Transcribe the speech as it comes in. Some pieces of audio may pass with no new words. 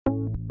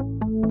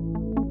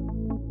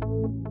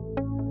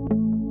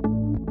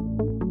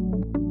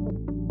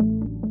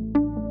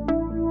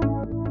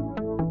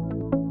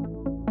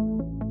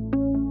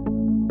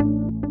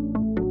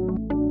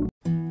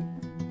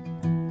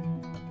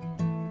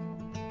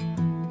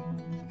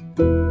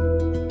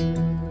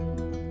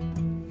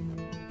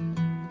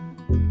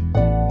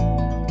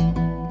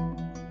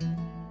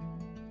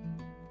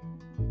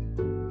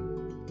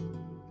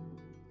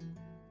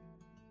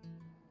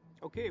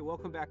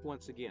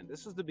once again.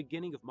 This is the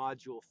beginning of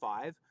Module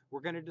 5.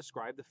 We're going to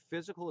describe the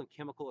physical and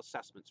chemical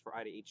assessments for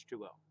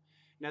IDAH2O.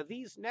 Now,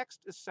 these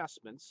next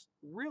assessments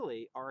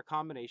really are a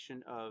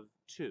combination of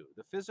two.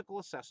 The physical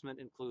assessment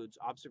includes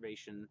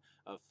observation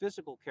of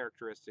physical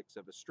characteristics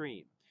of a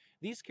stream.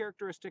 These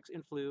characteristics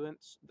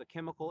influence the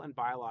chemical and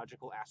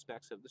biological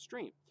aspects of the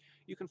stream.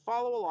 You can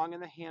follow along in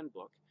the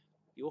handbook.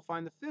 You will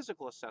find the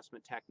physical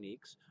assessment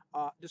techniques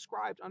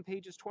described on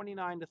pages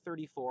 29 to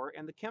 34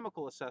 and the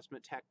chemical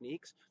assessment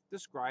techniques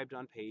described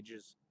on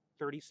pages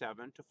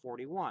 37 to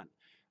 41.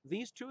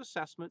 These two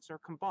assessments are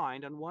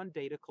combined on one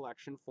data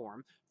collection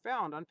form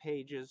found on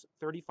pages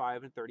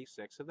 35 and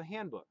 36 of the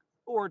handbook,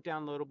 or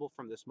downloadable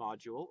from this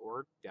module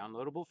or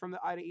downloadable from the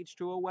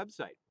IDAH2O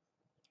website.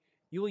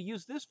 You will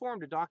use this form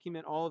to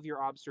document all of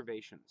your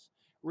observations.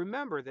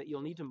 Remember that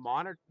you'll need to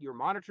monitor your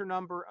monitor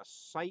number, a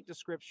site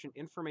description,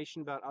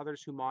 information about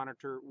others who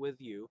monitor with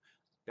you,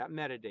 that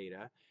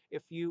metadata.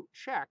 If you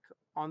check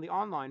on the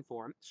online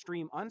form,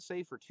 stream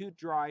unsafe or too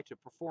dry to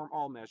perform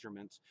all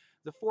measurements,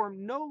 the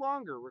form no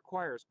longer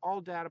requires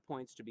all data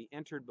points to be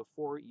entered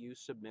before you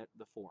submit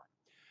the form.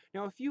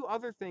 Now, a few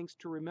other things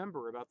to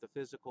remember about the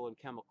physical and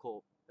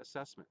chemical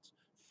assessments.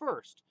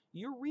 First,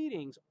 your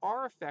readings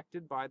are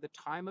affected by the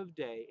time of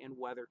day and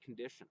weather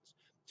conditions.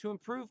 To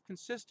improve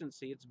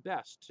consistency, it's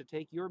best to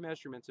take your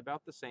measurements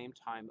about the same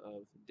time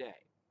of day.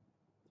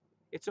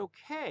 It's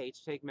okay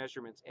to take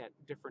measurements at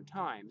different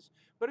times,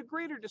 but a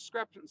greater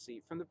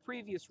discrepancy from the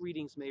previous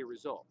readings may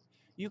result.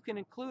 You can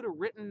include a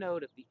written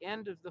note at the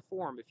end of the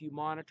form if you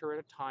monitor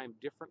at a time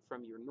different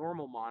from your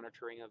normal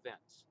monitoring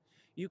events.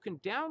 You can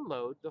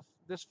download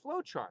this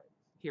flowchart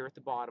here at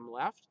the bottom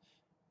left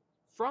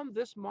from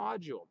this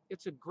module.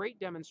 It's a great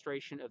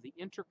demonstration of the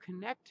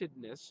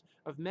interconnectedness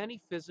of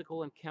many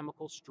physical and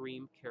chemical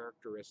stream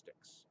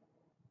characteristics.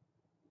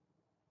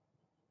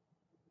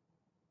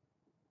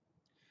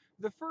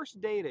 The first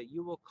data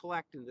you will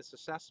collect in this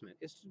assessment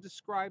is to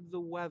describe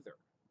the weather.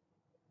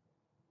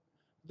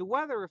 The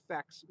weather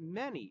affects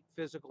many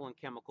physical and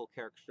chemical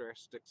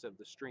characteristics of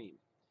the stream.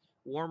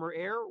 Warmer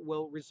air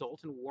will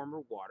result in warmer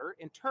water,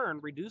 in turn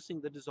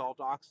reducing the dissolved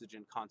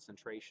oxygen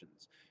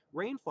concentrations.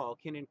 Rainfall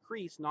can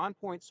increase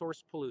non-point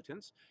source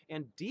pollutants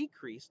and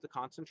decrease the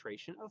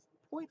concentration of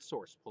point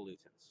source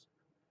pollutants.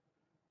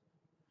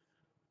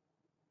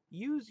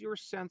 Use your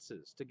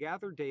senses to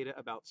gather data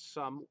about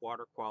some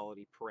water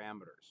quality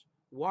parameters.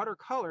 Water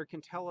color can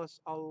tell us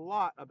a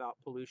lot about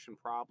pollution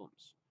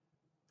problems.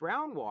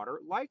 Brown water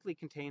likely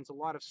contains a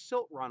lot of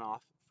silt runoff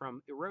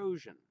from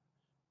erosion.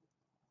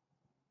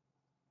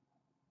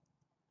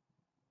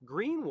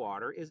 Green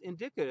water is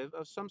indicative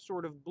of some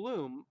sort of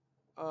bloom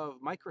of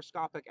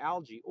microscopic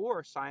algae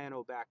or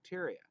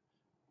cyanobacteria.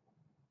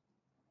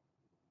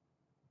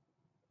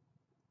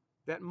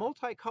 That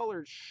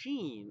multicolored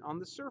sheen on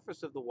the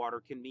surface of the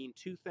water can mean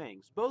two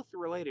things, both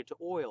related to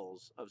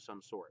oils of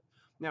some sort.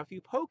 Now, if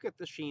you poke at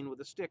the sheen with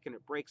a stick and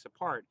it breaks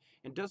apart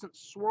and doesn't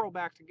swirl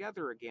back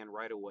together again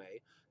right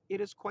away, it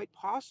is quite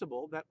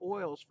possible that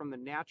oils from the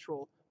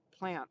natural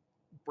plant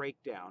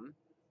breakdown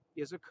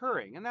is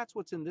occurring, and that's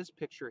what's in this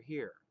picture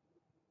here.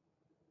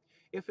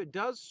 If it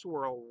does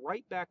swirl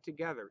right back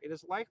together, it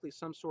is likely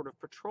some sort of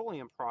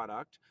petroleum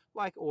product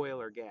like oil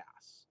or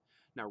gas.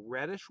 Now,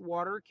 reddish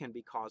water can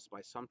be caused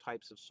by some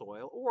types of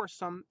soil or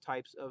some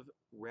types of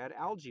red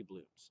algae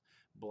blooms.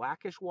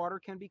 Blackish water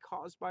can be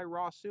caused by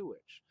raw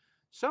sewage.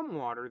 Some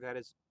water that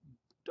is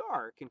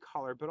dark in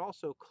color but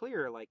also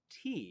clear like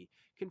tea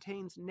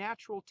contains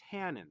natural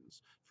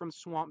tannins from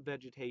swamp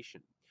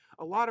vegetation.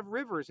 A lot of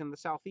rivers in the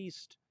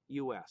southeast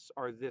US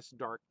are this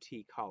dark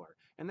tea color,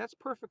 and that's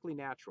perfectly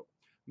natural.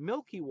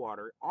 Milky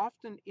water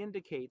often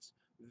indicates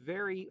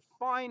very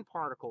fine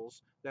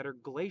particles that are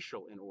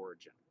glacial in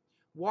origin.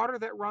 Water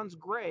that runs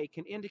gray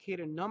can indicate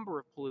a number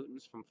of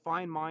pollutants from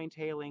fine mine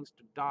tailings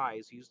to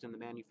dyes used in the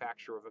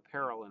manufacture of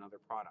apparel and other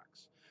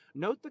products.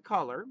 Note the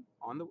color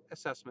on the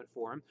assessment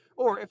form,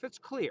 or if it's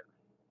clear.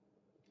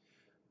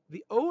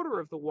 The odor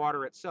of the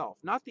water itself,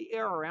 not the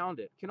air around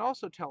it, can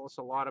also tell us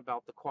a lot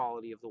about the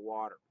quality of the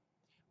water.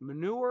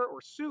 Manure or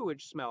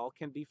sewage smell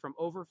can be from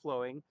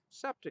overflowing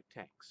septic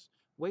tanks,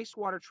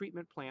 wastewater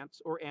treatment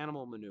plants, or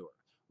animal manure.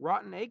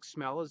 Rotten egg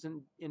smell is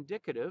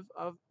indicative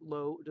of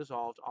low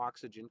dissolved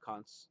oxygen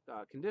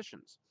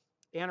conditions,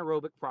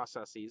 anaerobic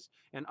processes,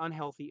 and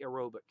unhealthy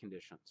aerobic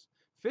conditions.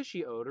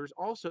 Fishy odors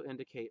also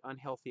indicate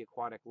unhealthy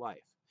aquatic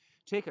life.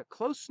 Take a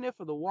close sniff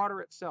of the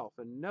water itself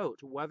and note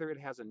whether it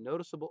has a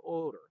noticeable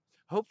odor.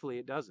 Hopefully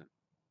it doesn't.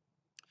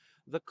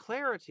 The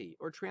clarity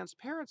or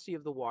transparency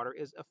of the water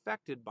is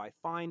affected by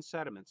fine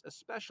sediments,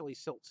 especially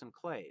silts and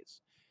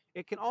clays.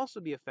 It can also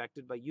be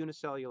affected by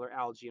unicellular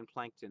algae and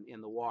plankton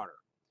in the water.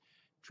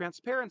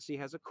 Transparency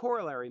has a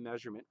corollary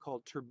measurement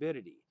called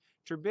turbidity.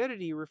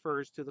 Turbidity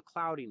refers to the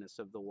cloudiness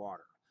of the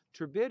water.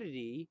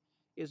 Turbidity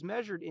is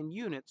measured in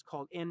units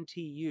called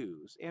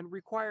NTUs and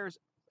requires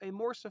a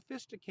more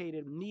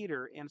sophisticated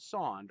meter and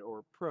sonde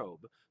or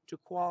probe to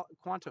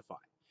quantify.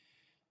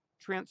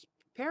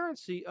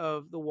 Transparency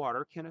of the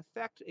water can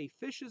affect a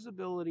fish's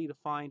ability to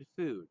find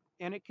food.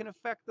 and it can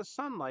affect the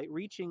sunlight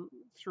reaching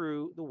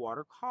through the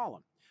water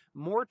column.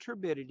 More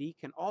turbidity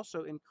can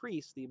also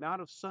increase the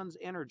amount of sun's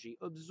energy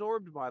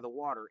absorbed by the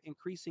water,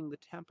 increasing the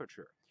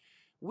temperature.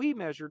 We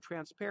measure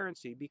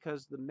transparency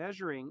because the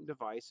measuring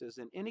device is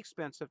an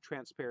inexpensive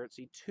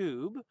transparency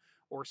tube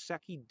or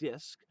Secchi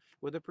disc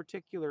with a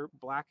particular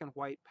black and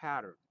white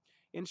pattern.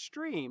 In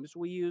streams,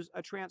 we use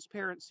a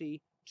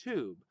transparency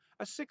tube,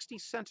 a 60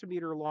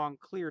 centimeter long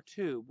clear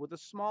tube with a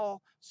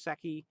small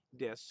Secchi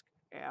disc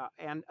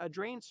and a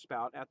drain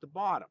spout at the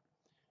bottom.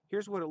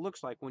 Here's what it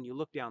looks like when you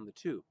look down the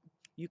tube.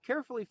 You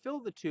carefully fill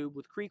the tube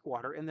with creek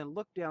water and then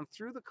look down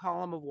through the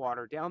column of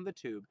water down the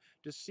tube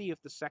to see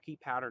if the Secchi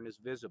pattern is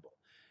visible.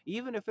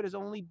 Even if it is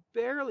only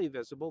barely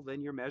visible,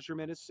 then your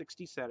measurement is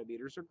 60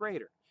 centimeters or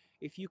greater.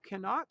 If you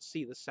cannot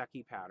see the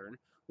Secchi pattern,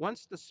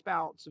 once the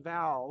spout's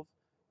valve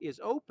is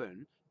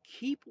open,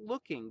 keep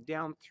looking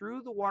down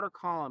through the water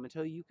column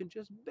until you can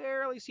just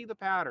barely see the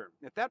pattern.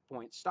 At that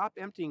point, stop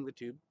emptying the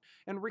tube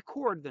and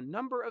record the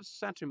number of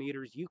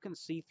centimeters you can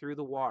see through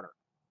the water.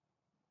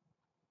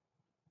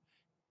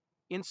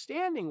 In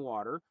standing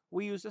water,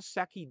 we use a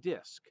Secchi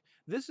disc.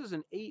 This is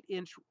an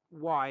 8-inch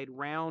wide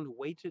round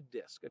weighted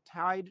disc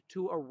tied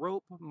to a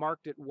rope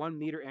marked at 1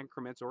 meter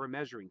increments or a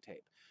measuring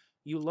tape.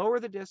 You lower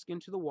the disc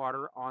into the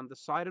water on the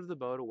side of the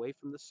boat away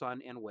from the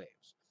sun and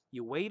waves.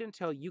 You wait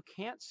until you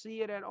can't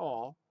see it at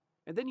all,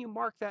 and then you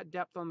mark that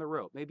depth on the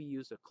rope. Maybe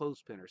use a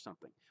clothespin or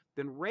something.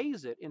 Then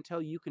raise it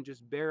until you can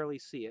just barely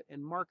see it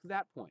and mark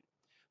that point.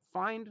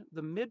 Find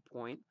the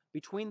midpoint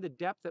between the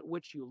depth at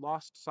which you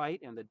lost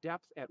sight and the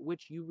depth at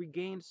which you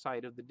regained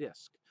sight of the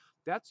disc.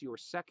 That's your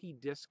Secchi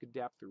disc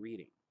depth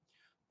reading.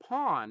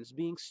 Ponds,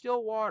 being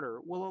still water,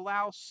 will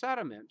allow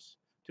sediment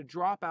to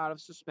drop out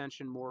of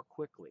suspension more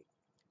quickly.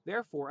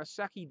 Therefore, a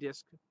Secchi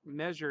disc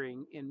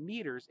measuring in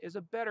meters is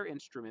a better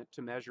instrument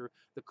to measure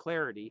the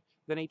clarity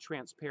than a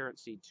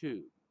transparency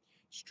tube.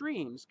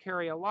 Streams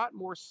carry a lot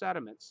more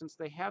sediment since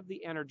they have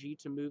the energy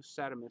to move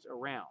sediment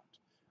around.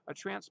 A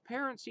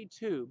transparency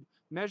tube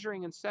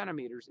measuring in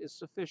centimeters is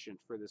sufficient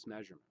for this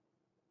measurement.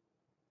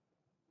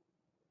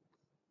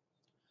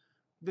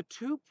 The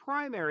two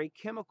primary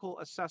chemical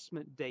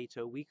assessment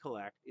data we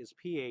collect is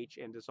pH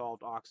and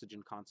dissolved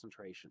oxygen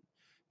concentration.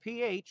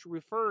 pH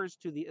refers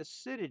to the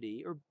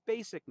acidity or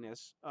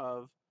basicness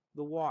of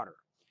the water.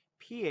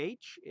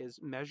 pH is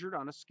measured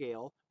on a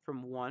scale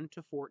from 1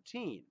 to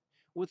 14,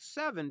 with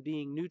 7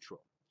 being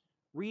neutral.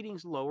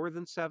 Readings lower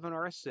than 7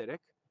 are acidic,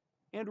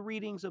 and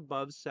readings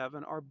above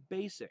 7 are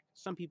basic.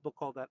 Some people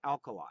call that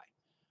alkali.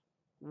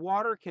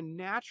 Water can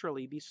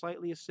naturally be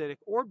slightly acidic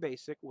or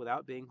basic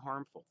without being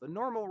harmful. The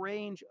normal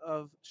range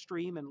of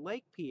stream and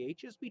lake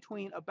pH is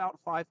between about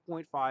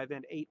 5.5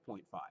 and 8.5.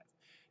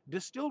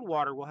 Distilled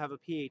water will have a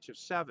pH of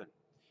 7,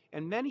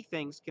 and many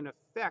things can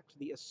affect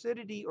the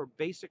acidity or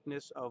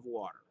basicness of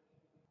water.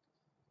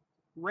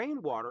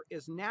 Rainwater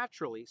is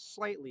naturally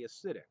slightly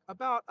acidic,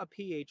 about a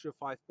pH of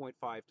 5.5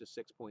 to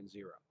 6.0.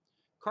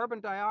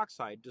 Carbon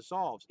dioxide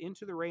dissolves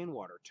into the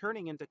rainwater,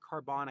 turning into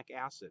carbonic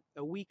acid,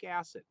 a weak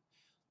acid.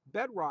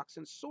 Bedrocks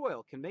and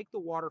soil can make the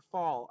water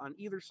fall on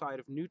either side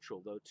of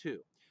neutral, though, too.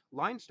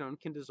 Limestone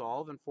can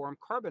dissolve and form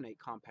carbonate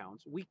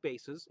compounds, weak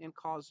bases, and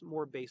cause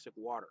more basic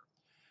water.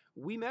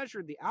 We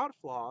measured the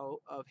outflow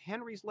of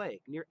Henry's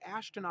Lake near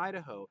Ashton,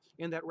 Idaho,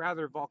 in that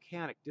rather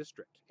volcanic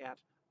district at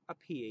a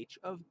pH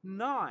of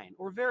 9,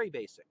 or very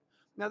basic.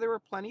 Now, there were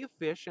plenty of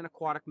fish and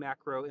aquatic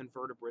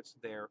macroinvertebrates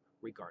there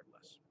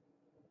regardless.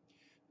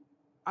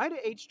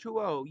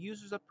 IDAH2O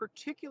uses a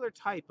particular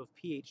type of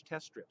pH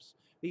test strips.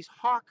 These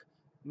Hawk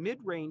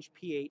mid-range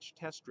pH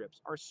test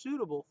strips are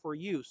suitable for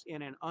use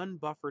in an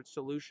unbuffered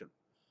solution.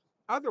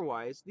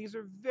 Otherwise, these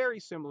are very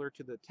similar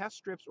to the test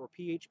strips or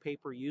pH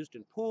paper used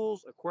in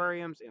pools,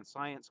 aquariums, and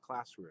science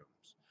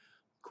classrooms.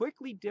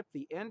 Quickly dip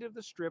the end of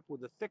the strip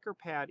with a thicker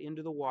pad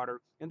into the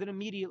water and then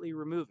immediately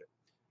remove it.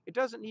 It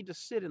doesn't need to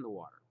sit in the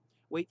water.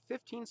 Wait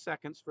 15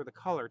 seconds for the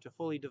color to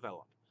fully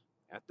develop.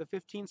 At the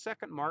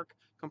 15-second mark,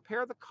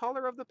 compare the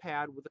color of the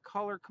pad with the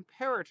color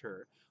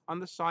comparator on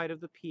the side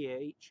of the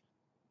pH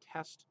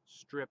test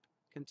strip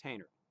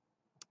container.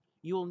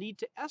 You will need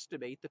to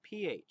estimate the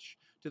pH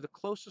to the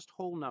closest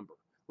whole number.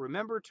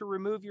 Remember to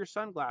remove your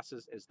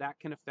sunglasses, as that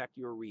can affect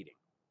your reading.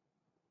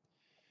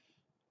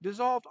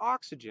 Dissolved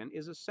oxygen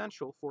is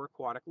essential for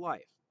aquatic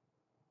life.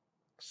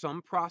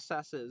 Some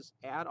processes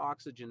add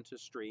oxygen to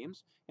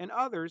streams, and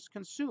others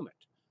consume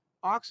it.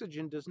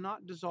 Oxygen does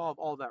not dissolve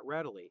all that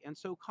readily, and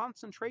so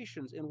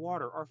concentrations in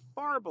water are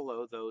far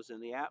below those in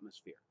the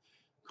atmosphere.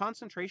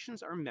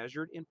 Concentrations are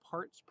measured in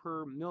parts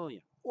per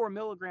million, or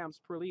milligrams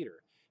per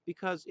liter,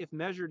 because if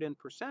measured in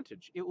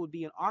percentage, it would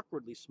be an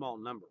awkwardly small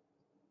number.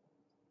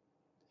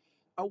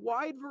 A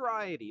wide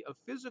variety of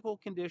physical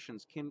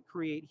conditions can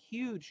create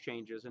huge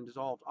changes in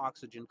dissolved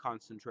oxygen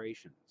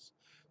concentrations.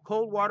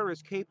 Cold water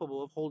is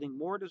capable of holding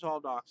more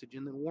dissolved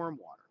oxygen than warm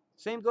water.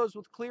 Same goes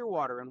with clear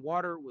water and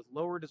water with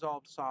lower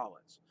dissolved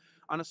solids.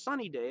 On a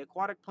sunny day,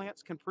 aquatic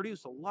plants can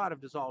produce a lot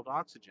of dissolved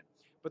oxygen,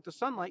 but the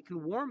sunlight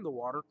can warm the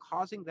water,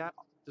 causing that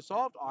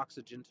dissolved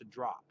oxygen to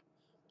drop.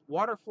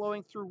 Water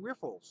flowing through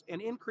riffles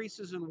and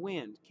increases in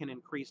wind can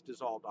increase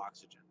dissolved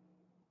oxygen.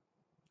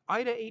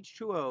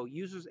 IDAH2O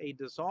uses a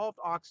dissolved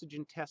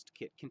oxygen test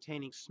kit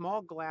containing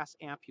small glass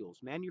ampules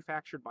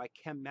manufactured by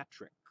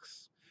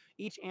Chemetrix.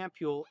 Each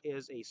ampule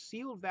is a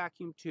sealed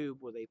vacuum tube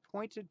with a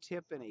pointed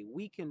tip and a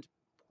weakened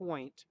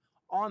point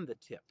on the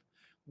tip.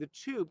 The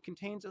tube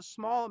contains a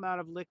small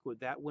amount of liquid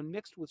that, when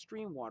mixed with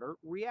stream water,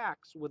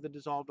 reacts with the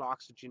dissolved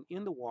oxygen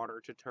in the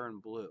water to turn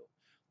blue.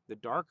 The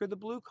darker the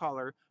blue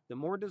color, the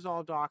more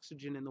dissolved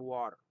oxygen in the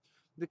water.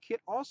 The kit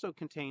also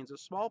contains a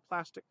small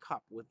plastic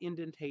cup with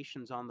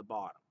indentations on the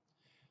bottom.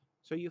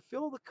 So you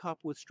fill the cup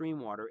with stream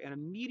water and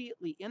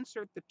immediately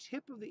insert the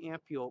tip of the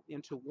ampule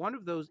into one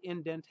of those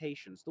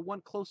indentations, the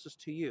one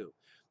closest to you,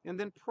 and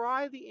then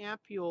pry the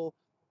ampule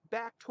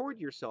back toward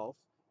yourself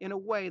in a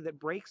way that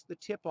breaks the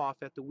tip off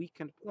at the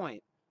weakened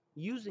point,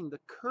 using the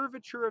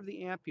curvature of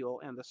the ampule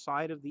and the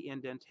side of the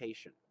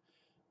indentation.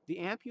 The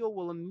ampule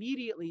will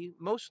immediately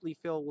mostly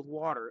fill with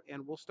water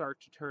and will start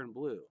to turn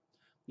blue.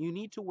 You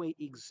need to wait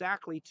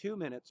exactly 2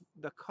 minutes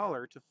for the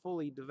color to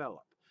fully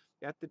develop.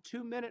 At the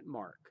 2-minute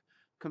mark,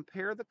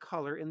 compare the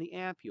color in the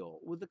ampule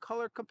with the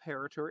color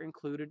comparator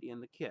included in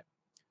the kit.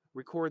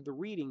 Record the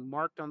reading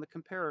marked on the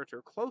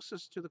comparator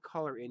closest to the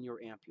color in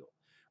your ampule.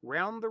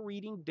 Round the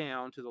reading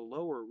down to the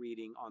lower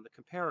reading on the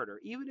comparator,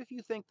 even if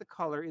you think the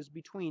color is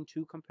between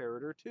two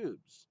comparator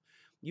tubes.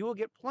 You will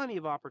get plenty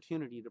of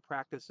opportunity to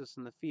practice this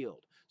in the field,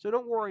 so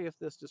don't worry if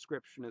this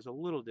description is a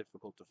little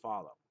difficult to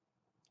follow.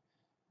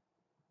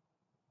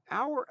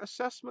 Our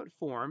assessment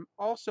form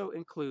also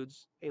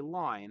includes a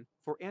line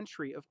for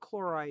entry of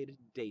chloride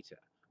data.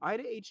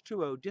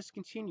 IDAH2O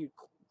discontinued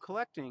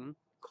collecting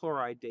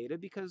chloride data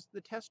because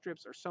the test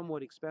strips are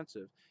somewhat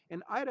expensive,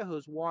 and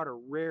Idaho's water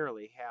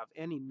rarely have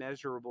any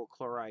measurable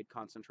chloride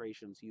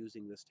concentrations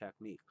using this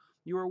technique.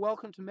 You are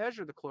welcome to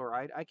measure the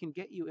chloride. I can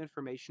get you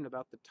information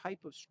about the type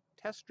of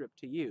test strip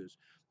to use,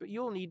 but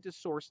you'll need to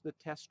source the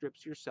test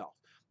strips yourself.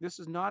 This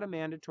is not a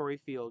mandatory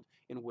field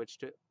in which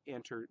to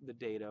enter the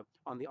data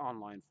on the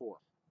online form.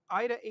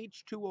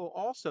 IDAH2O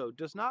also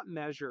does not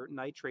measure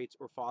nitrates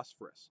or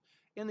phosphorus.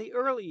 In the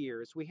early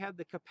years, we had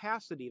the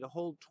capacity to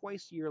hold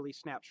twice-yearly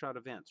snapshot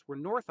events where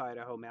North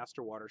Idaho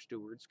Master Water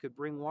Stewards could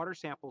bring water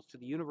samples to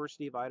the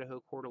University of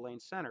Idaho Coeur d'Alene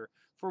Center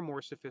for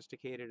more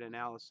sophisticated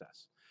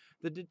analysis.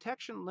 The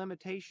detection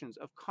limitations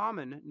of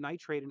common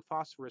nitrate and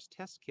phosphorus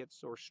test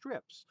kits or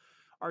strips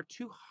are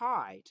too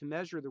high to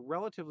measure the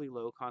relatively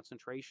low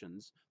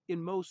concentrations in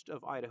most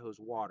of Idaho's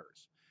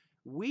waters.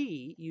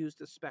 We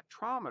used a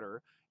spectrometer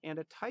and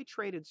a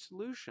titrated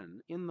solution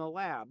in the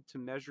lab to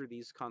measure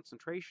these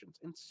concentrations,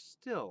 and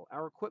still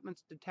our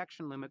equipment's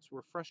detection limits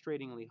were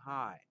frustratingly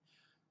high.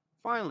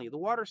 Finally, the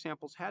water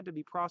samples had to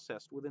be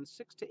processed within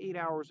 6 to 8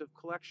 hours of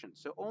collection,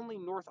 so only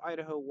North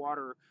Idaho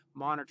water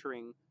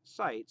monitoring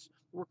sites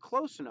were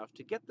close enough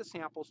to get the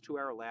samples to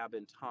our lab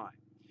in time.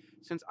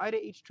 Since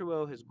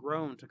IDAH2O has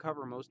grown to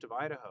cover most of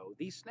Idaho,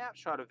 these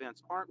snapshot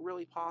events aren't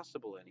really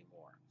possible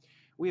anymore.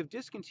 We have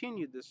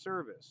discontinued this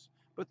service,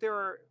 but there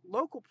are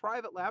local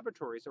private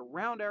laboratories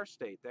around our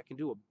state that can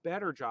do a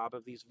better job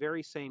of these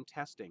very same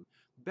testing,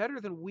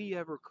 better than we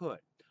ever could.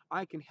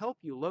 I can help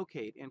you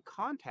locate and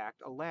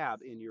contact a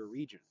lab in your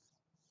region.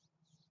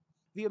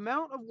 The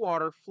amount of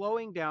water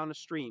flowing down a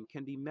stream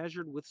can be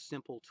measured with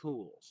simple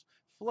tools.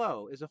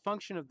 Flow is a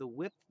function of the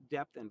width,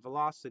 depth, and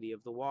velocity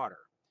of the water.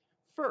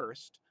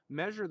 First,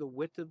 measure the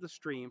width of the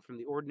stream from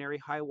the ordinary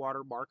high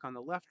water mark on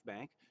the left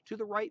bank to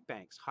the right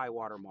bank's high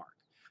water mark.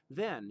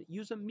 Then,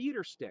 use a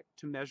meter stick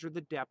to measure the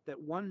depth at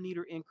 1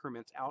 meter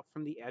increments out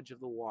from the edge of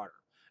the water.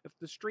 If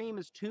the stream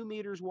is 2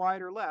 meters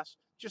wide or less,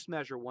 just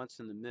measure once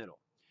in the middle.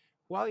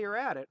 While you're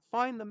at it,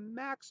 find the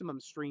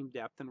maximum stream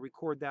depth and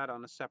record that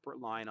on a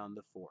separate line on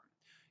the form.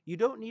 You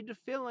don't need to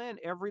fill in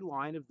every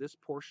line of this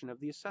portion of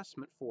the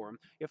assessment form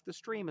if the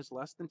stream is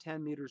less than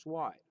 10 meters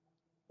wide.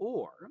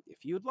 Or,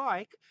 if you'd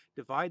like,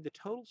 divide the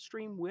total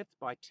stream width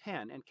by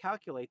 10 and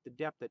calculate the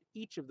depth at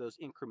each of those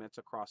increments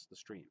across the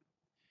stream.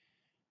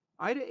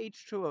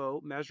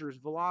 IDAH2O measures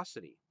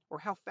velocity, or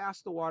how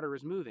fast the water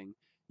is moving,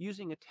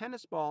 using a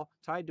tennis ball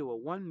tied to a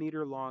 1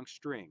 meter long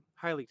string.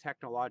 Highly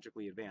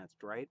technologically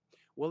advanced, right?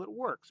 Well, it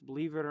works,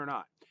 believe it or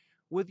not.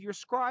 With your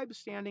scribe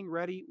standing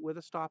ready with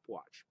a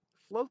stopwatch,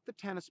 float the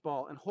tennis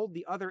ball and hold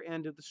the other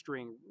end of the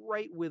string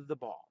right with the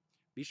ball.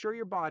 Be sure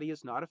your body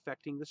is not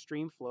affecting the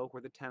stream flow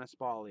where the tennis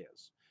ball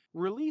is.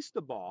 Release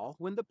the ball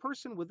when the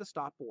person with the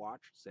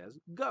stopwatch says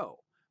go,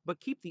 but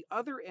keep the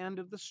other end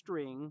of the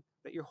string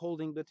that you're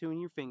holding between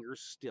your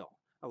fingers still.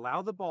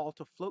 Allow the ball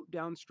to float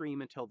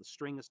downstream until the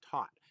string is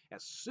taut.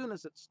 As soon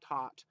as it's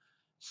taut,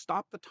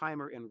 stop the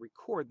timer and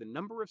record the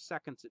number of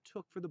seconds it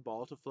took for the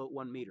ball to float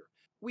 1 meter.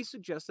 We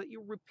suggest that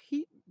you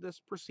repeat this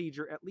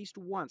procedure at least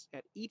once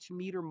at each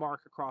meter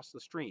mark across the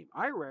stream.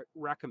 I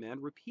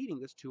recommend repeating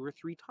this 2 or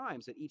 3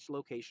 times at each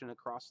location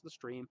across the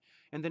stream,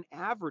 and then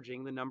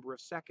averaging the number of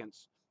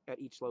seconds at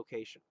each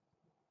location.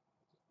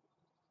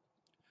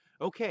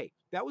 Okay,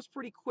 that was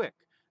pretty quick.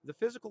 The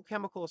physical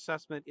chemical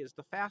assessment is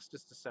the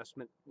fastest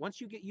assessment.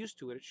 Once you get used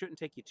to it, it shouldn't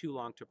take you too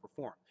long to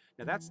perform.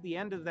 Now that's the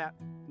end of that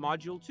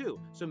module 2.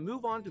 So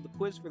move on to the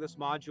quiz for this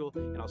module,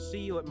 and I'll see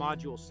you at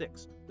module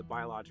 6, the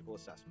biological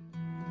assessment.